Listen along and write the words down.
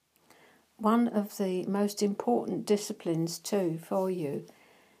one of the most important disciplines too for you,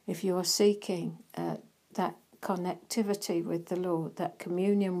 if you are seeking that connectivity with the Lord, that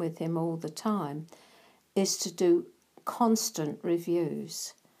communion with Him all the time, is to do constant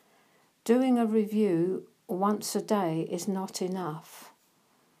reviews. Doing a review once a day is not enough.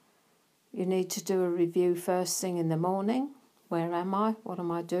 You need to do a review first thing in the morning. Where am I? What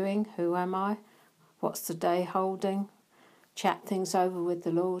am I doing? Who am I? What's the day holding? Chat things over with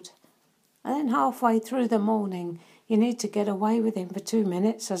the Lord. And then halfway through the morning, you need to get away with Him for 2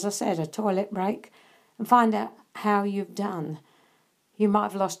 minutes, as I said, a toilet break, and find out how you've done. You might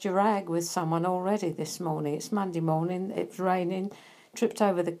have lost your rag with someone already this morning. It's Monday morning, it's raining, tripped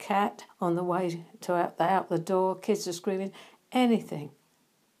over the cat on the way to out the door, kids are screaming, anything.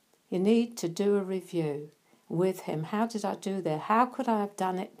 You need to do a review with Him. How did I do that? How could I have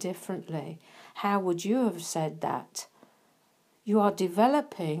done it differently? How would you have said that? You are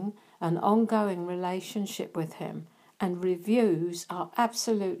developing an ongoing relationship with Him, and reviews are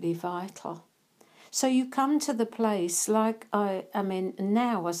absolutely vital. So you come to the place like I am in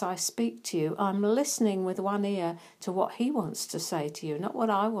now as I speak to you. I'm listening with one ear to what He wants to say to you, not what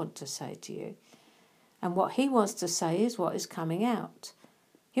I want to say to you. And what He wants to say is what is coming out.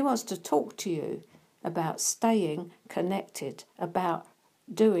 He wants to talk to you about staying connected, about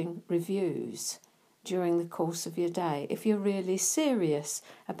doing reviews during the course of your day, if you're really serious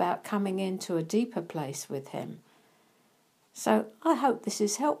about coming into a deeper place with Him. So I hope this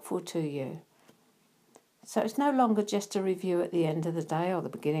is helpful to you. So it's no longer just a review at the end of the day or the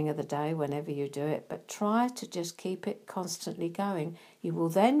beginning of the day, whenever you do it, but try to just keep it constantly going. You will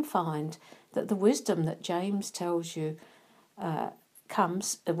then find that the wisdom that James tells you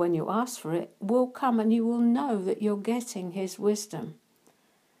comes when you ask for it, will come, and you will know that you're getting His wisdom.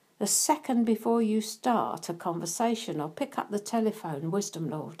 The second before you start a conversation or pick up the telephone, wisdom,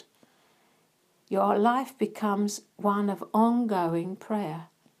 Lord, your life becomes one of ongoing prayer.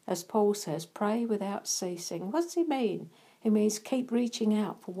 As Paul says, pray without ceasing. What does he mean? He means keep reaching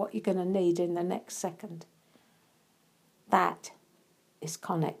out for what you're going to need in the next second. That is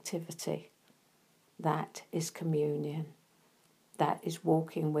connectivity. That is communion. That is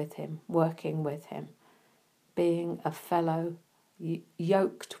walking with Him, working with Him, being a fellow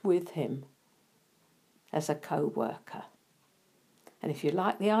yoked with Him as a co-worker. And if you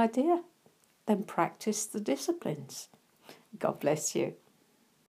like the idea, then practice the disciplines. God bless you.